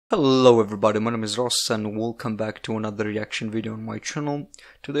Hello everybody, my name is Ross and welcome back to another reaction video on my channel.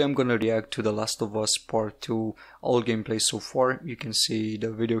 Today I'm gonna react to The Last of Us Part 2, all gameplay so far. You can see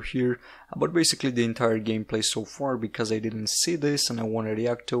the video here, but basically the entire gameplay so far because I didn't see this and I want to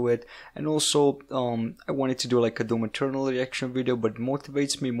react to it. And also I wanted to do like a Doom Eternal reaction video, but it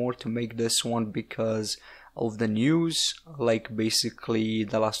motivates me more to make this one because of the news, like basically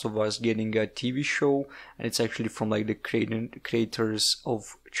The Last of Us getting a TV show, and it's actually from like the creators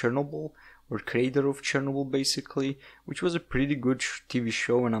of Chernobyl, or creator of Chernobyl basically, which was a pretty good TV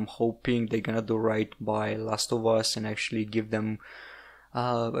show, and I'm hoping they're gonna do right by Last of Us and actually give them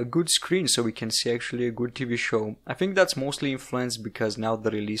a good screen so we can see actually a good TV show. I think that's mostly influenced because now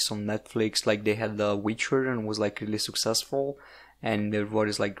the release on Netflix, like they had The Witcher and was like really successful, and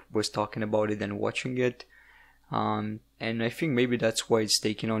everybody's like was talking about it and watching it. And I think maybe that's why it's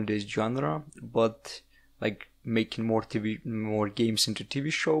taking on this genre, but like making more games into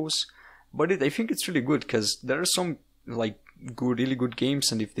TV shows. But I think it's really good because there are some like really good games,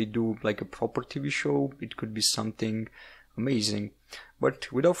 and if they do like a proper TV show, it could be something amazing.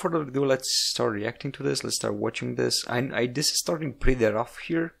 But without further ado, let's start reacting to this. Let's start watching this. This is starting pretty rough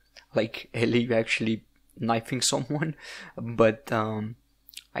here, like Ellie actually knifing someone, but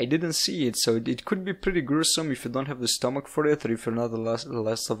I didn't see it, so it could be pretty gruesome if you don't have the stomach for it, or if you're not a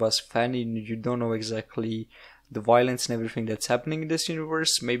Last of Us fan and you don't know exactly the violence and everything that's happening in this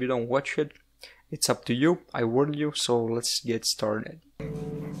universe. Maybe don't watch it. It's up to you. I warned you, so let's get started.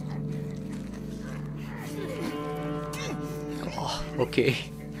 Oh, okay.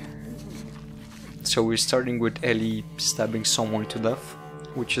 So we're starting with Ellie stabbing someone to death,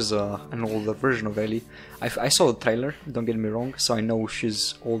 which is an older version of Ellie. I saw the trailer, don't get me wrong, so I know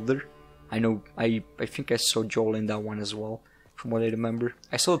she's older. I think I saw Joel in that one as well, from what I remember.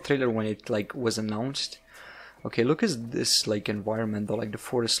 I saw the trailer when it like was announced. Okay, look at this like environment though, like the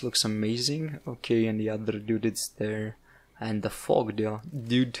forest looks amazing. Okay, and the other dude is there, and the fog there,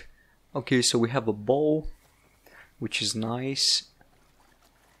 dude. Okay, so we have a bow, which is nice.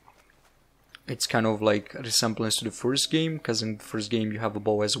 It's kind of like a resemblance to the first game, because in the first game you have a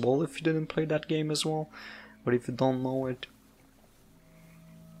bow as well if you didn't play that game as well, but if you don't know it.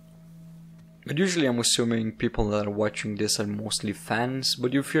 But usually I'm assuming people that are watching this are mostly fans,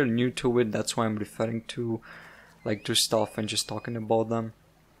 but if you're new to it, that's why I'm referring to like to stuff and just talking about them.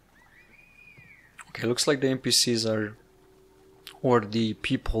 Okay, looks like the NPCs are, or the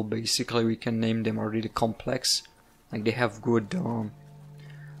people basically, we can name them, are really complex. Like they have good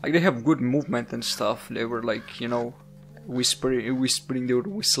like they have good movement and stuff. They were like, you know, whispering, they were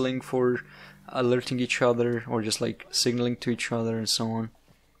whistling for alerting each other or just like signaling to each other and so on.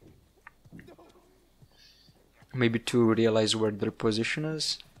 Maybe to realize where their position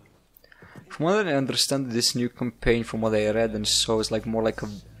is. From what I understand, this new campaign, from what I read and saw, is like more like a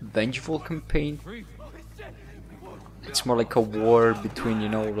vengeful campaign. It's more like a war between, you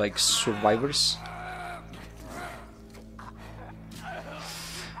know, like survivors.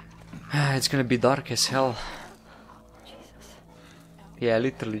 It's gonna be dark as hell. Yeah,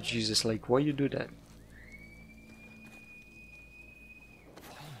 literally, Jesus, like, why you do that?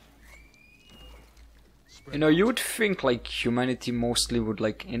 You know, you would think like humanity mostly would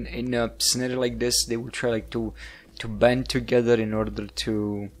like in a scenario like this, they would try like to band together in order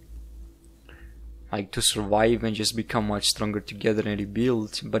to like to survive and just become much stronger together and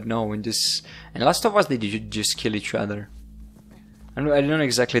rebuild. But no, in Last of Us, they just kill each other. I don't know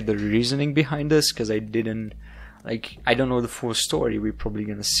exactly the reasoning behind this, because I don't know the full story. We're probably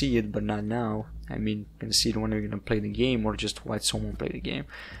gonna see it, but not now. I mean, gonna see it when we're gonna play the game, or just watch someone play the game.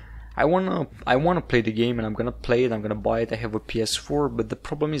 I wanna play the game, and I'm gonna play it. I'm gonna buy it. I have a PS4, but the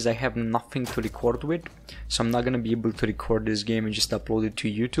problem is I have nothing to record with, so I'm not gonna be able to record this game and just upload it to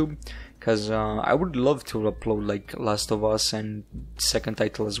YouTube. Because I would love to upload like Last of Us and second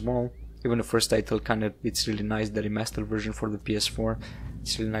title as well. Even the first title, kind of, it's really nice, the remastered version for the PS4.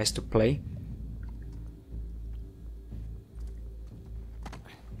 It's really nice to play.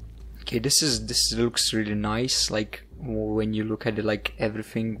 Okay, this looks really nice, like when you look at it, like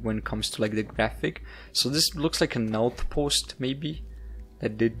everything when it comes to like the graphic. So this looks like an outpost, maybe,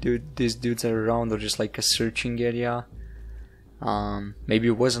 that these dudes are around, or just like a searching area. Maybe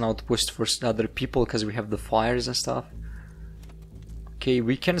it was an outpost for other people because we have the fires and stuff. Okay,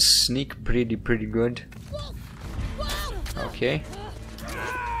 we can sneak pretty good. Okay,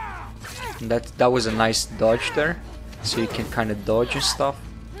 that was a nice dodge there, so you can kind of dodge and stuff.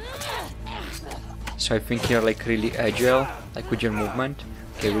 So I think you're like really agile, like with your movement.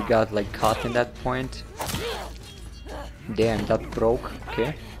 Okay, we got like caught in that point. Damn, that broke.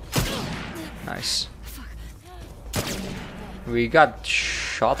 Okay, nice. We got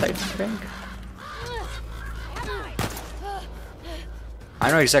shot, I think. I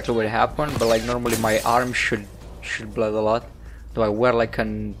know exactly what happened, but like normally my arm should bleed a lot. Do I wear like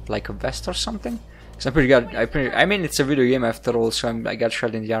a vest or something? Cause I'm pretty good. I mean, it's a video game after all, so I got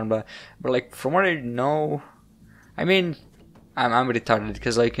shot in the arm, but like from what I know, I mean, I'm retarded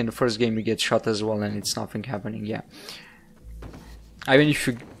because like in the first game you get shot as well and it's nothing happening. Yeah. I mean,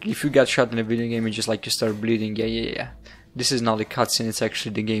 if you got shot in a video game and just like you start bleeding, yeah. This is not a cutscene; it's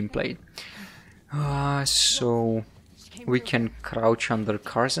actually the gameplay. So we can crouch under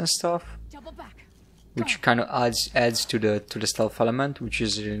cars and stuff, which kind of adds to the stealth element, which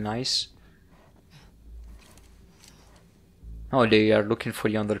is really nice. Oh, they are looking for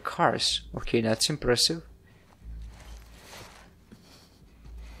you under cars. Okay, that's impressive.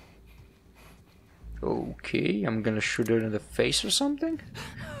 Okay, I'm gonna shoot her in the face or something.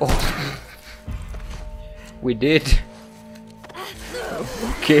 Oh, we did.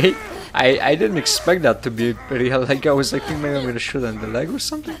 Okay, I didn't expect that to be real. Like I was like, maybe I'm gonna shoot her in the leg or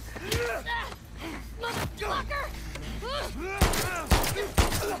something.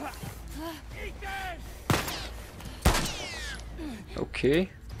 Okay.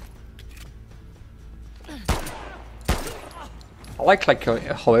 I like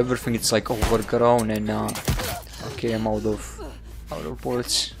how everything is like overgrown and okay, I'm out of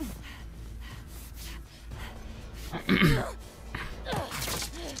bullets.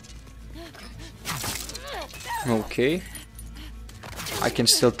 Okay. I can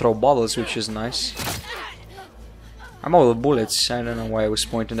still throw bottles, which is nice. I'm out of bullets. I don't know why I was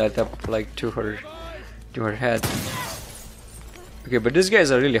pointing that up like to her head. Okay, but these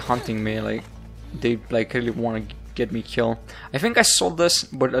guys are really hunting me. Like they like really want to get me killed. I think I saw this,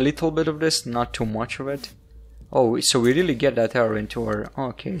 but a little bit of this, not too much of it. Oh, so we really get that arrow into her.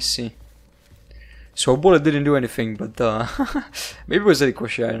 Okay, see. So a bullet didn't do anything, but maybe it was a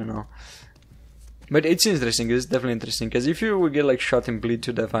ricochet, I don't know. But it's interesting, it's definitely interesting, because if you would get like shot and bleed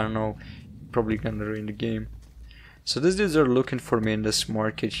to death, I don't know, probably gonna ruin the game. So these dudes are looking for me in this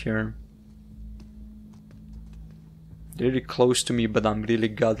market here. They're really close to me, but I'm really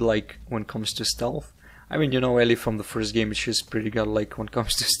godlike when it comes to stealth. I mean, you know, Ellie from the first game, she's pretty godlike when it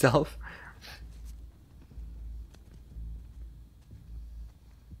comes to stealth.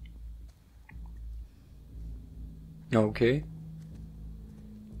 Okay.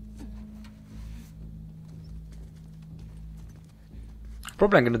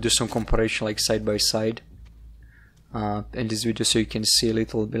 Probably I'm gonna do some comparison like side by side in this video, so you can see a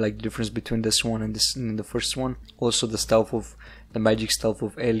little bit like the difference between this one and this and the first one. Also the magic stealth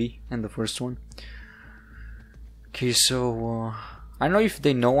of Ellie and the first one. Okay, so I don't know if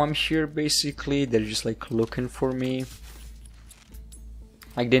they know I'm here. Basically, they're just like looking for me.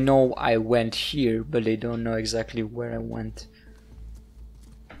 Like they know I went here, but they don't know exactly where I went.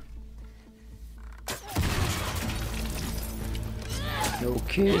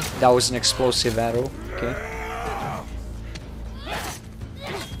 Okay, that was an explosive arrow. Okay.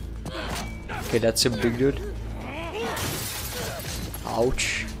 Okay, that's a big dude.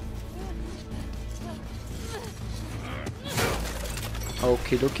 Ouch.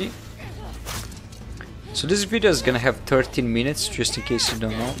 Okay, dokie. So this video is gonna have 13 minutes, just in case you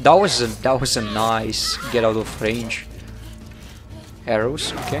don't know. That was a nice get out of range.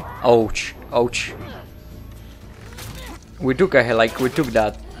 Arrows, okay. Ouch, ouch. We took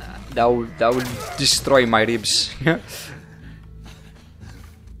that. That would destroy my ribs.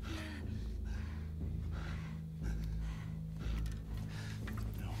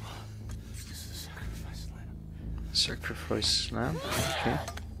 Sacrifice lamb. Okay.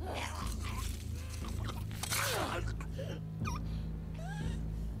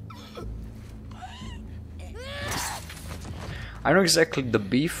 I know exactly the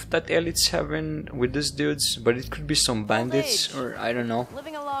beef that Elite's having with these dudes, but it could be some bandits or I don't know.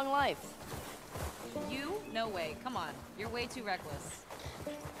 Living a long life. You? No way. Come on. You're way too reckless.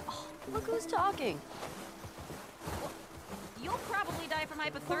 Oh, look who's talking. Well, you'll probably die from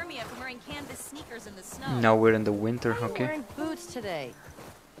hypothermia from wearing canvas sneakers in the snow. Now we're in the winter, okay. I'm wearing boots today.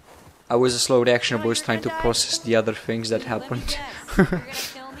 I was a slow reaction, I was trying to process the other things that happened. You're gonna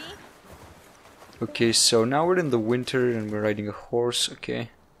kill me? Okay, so now we're in the winter and we're riding a horse, okay.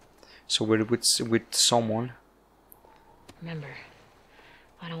 So we're with someone. Remember,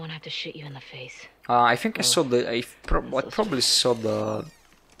 I don't want to have to shoot you in the face. I think I saw I probably saw the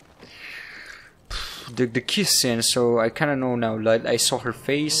kiss scene, so I kind of know now. Like I saw her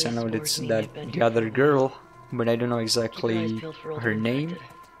face, I know it's that the other girl, but I don't know exactly her name.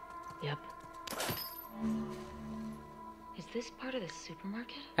 Yep. Is this part of the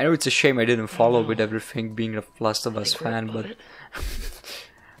supermarket? I know it's a shame I didn't follow with everything being a Last of Us fan, but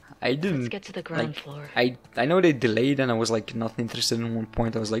I didn't. Let's get to the ground like, floor. I know they delayed, and I was like not interested in one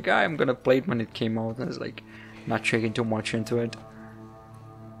point. I was like, I'm gonna play it when it came out. And I was like, not checking too much into it.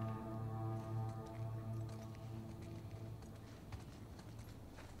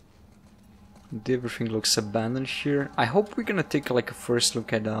 Everything looks abandoned here. I hope we're gonna take like a first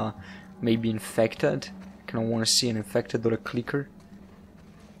look at maybe infected. I kinda wanna see an infected or a clicker.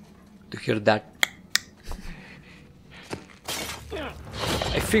 To hear that.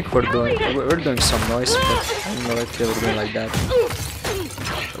 I think we're doing some noise, but I don't know if they were doing like that.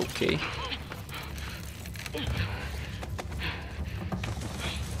 Okay.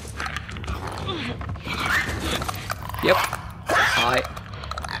 Yep. Hi.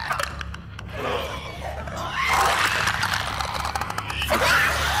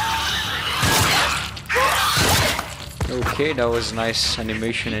 Okay, that was nice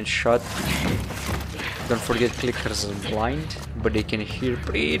animation and shot. Don't forget clickers are blind, but they can hear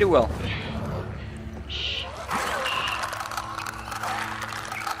pretty well.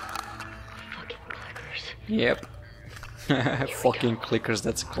 Fucking clickers. Yep. Fucking clickers,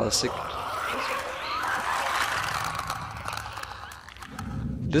 that's a classic.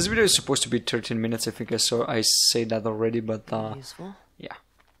 This video is supposed to be 13 minutes, I think I say that already, but Useful. yeah.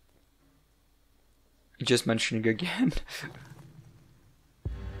 Just mentioning again.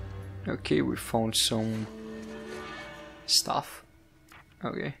 Okay, we found some stuff.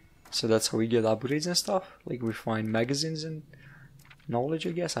 Okay, so that's how we get upgrades and stuff. Like we find magazines and knowledge,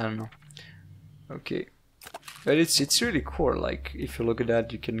 I guess. I don't know. Okay, but it's really cool. Like if you look at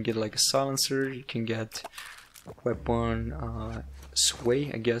that, you can get like a silencer. You can get weapon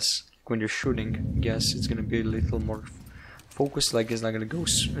sway. I guess when you're shooting, I guess it's gonna be a little more focused. Like it's not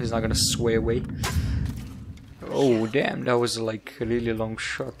gonna sway away. Oh damn, that was like a really long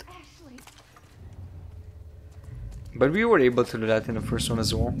shot. But we were able to do that in the first one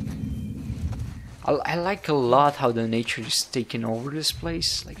as well. I like a lot how the nature is taking over this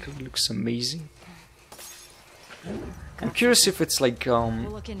place. Like it looks amazing. I'm curious if it's like We'll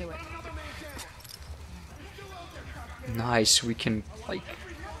look into it. nice. We can like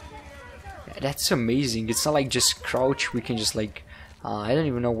yeah, that's amazing. It's not like just crouch. We can just like I don't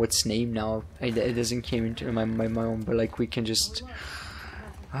even know what's name now. It doesn't came into my mind, but like we can just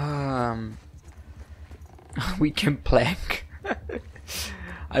we can plank.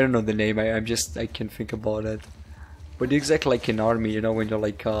 I don't know the name. I can't think about it. But exactly like in army, you know, when you're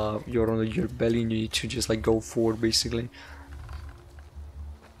like you're on your belly and you need to just like go forward basically.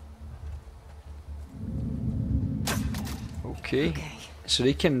 Okay. So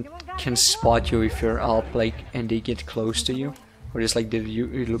they can spot you if you're up like and they get close to you. Or just like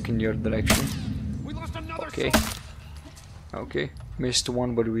you look in your direction. Okay. Okay. Missed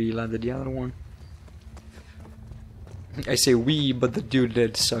one, but we landed the other one. I say we, but the dude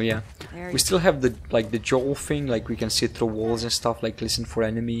did, so yeah. We still have the like the jaw thing, like we can see through walls and stuff, like listen for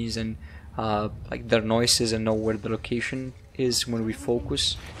enemies and like their noises and know where the location is when we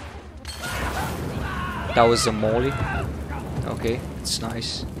focus. That was a molly. Okay, it's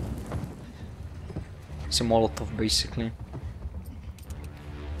nice. It's a Molotov basically.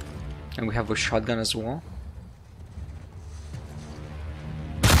 And we have a shotgun as well.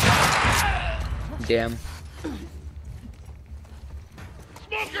 Damn.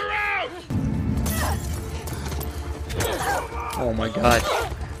 Oh my god,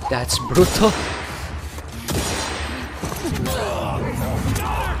 that's brutal.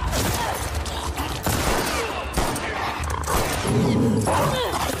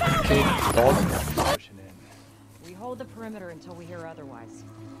 Okay, dog. We hold the perimeter until we hear otherwise.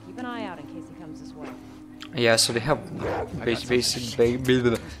 Keep an eye out in case he comes this way. Yeah, so they have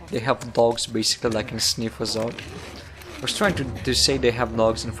they have dogs basically that can sniff us out. I was trying to say they have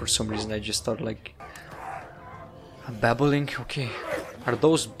dogs, and for some reason I just thought like babbling. Okay, are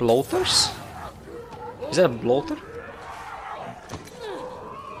those bloaters? Is that a bloater?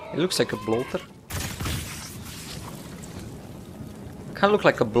 It looks like a bloater. Kind of look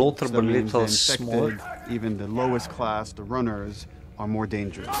like a bloater, but a little smaller. Even the lowest class, the runners, are more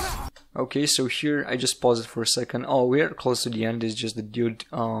dangerous. Okay, so here I just paused it for a second. Oh, we are close to the end. It's just the dude,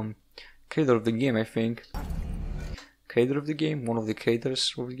 creator of the game, I think. Creator of the game, one of the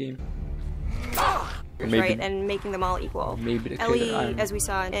creators of the game. Maybe. Right, and making them all equal. Maybe the Ellie, as we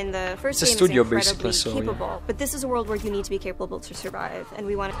saw in the first it's game, a studio, is incredibly basically, so, capable. yeah. But this is a world where you need to be capable to survive, and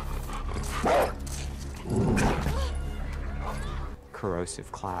we want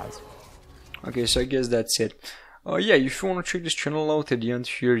corrosive clouds. Okay, so I guess that's it. Yeah, if you want to check this channel out at the end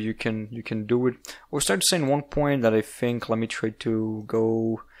here, you can do it. I was trying to say in one point that I think, let me try to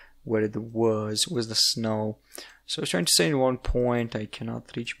go where it was the snow. So I was trying to say in one point, I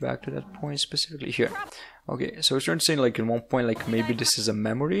cannot reach back to that point specifically here. Okay, so I was trying to say like in one point, like maybe this is a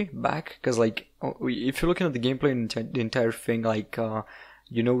memory back, because like if you're looking at the gameplay and the entire thing, like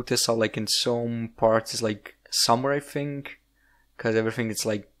you notice how like in some parts it's like summer, I think, because everything is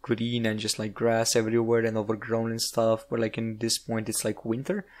like green and just like grass everywhere and overgrown and stuff, but like in this point it's like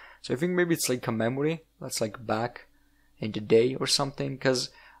winter. So I think maybe it's like a memory that's like back in the day or something,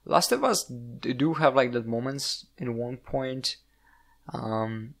 because Last of Us do have like that moments in one point.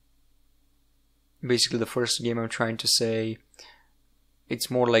 Basically the first game I'm trying to say, it's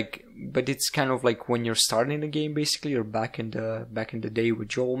more like, but it's kind of like when you're starting the game, basically you're back in the day with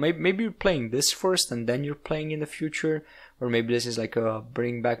Joel. Maybe you're playing this first and then you're playing in the future, or maybe this is like a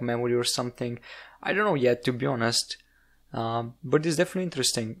bring back memory or something. I don't know yet, to be honest. But it's definitely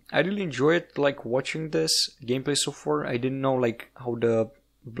interesting. I really enjoyed like watching this gameplay so far. I didn't know like how the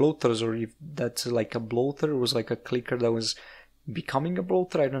bloaters, or if that's like a bloater, was like a clicker that was becoming a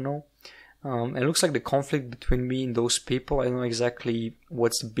bloater, I don't know. It looks like the conflict between me and those people, I don't know exactly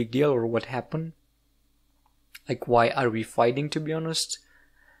what's the big deal or what happened. Like, why are we fighting, to be honest?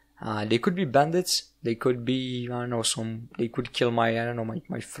 They could be bandits, they could be, I don't know, they could kill my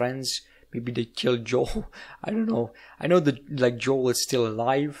friends. Maybe they killed Joel. I don't know. I know that like Joel is still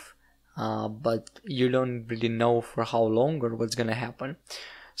alive, but you don't really know for how long or what's gonna happen.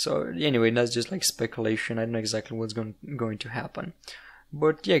 So anyway, that's just like speculation. I don't know exactly what's going to happen.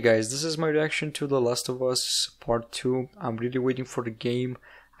 But yeah, guys, this is my reaction to The Last of Us Part 2. I'm really waiting for the game.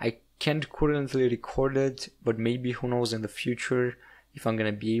 I can't currently record it, but maybe, who knows, in the future, if I'm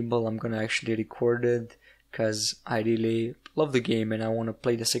gonna be able, I'm gonna actually record it, because I really love the game and I want to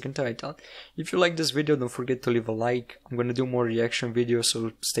play the second title. If you like this video, don't forget to leave a like. I'm gonna do more reaction videos,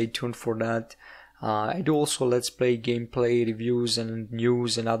 so stay tuned for that. I do also let's play gameplay reviews and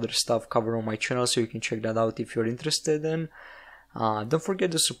news and other stuff covered on my channel, so you can check that out if you're interested in. Don't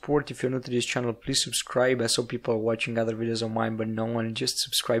forget to support. If you're new to this channel, please subscribe. I saw people are watching other videos of mine, but no one just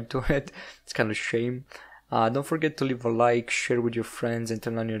subscribed to it. It's kind of a shame. Don't forget to leave a like, share with your friends, and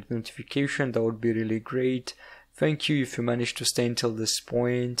turn on your notification. That would be really great. Thank you if you managed to stay until this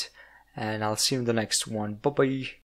point, and I'll see you in the next one. Bye bye.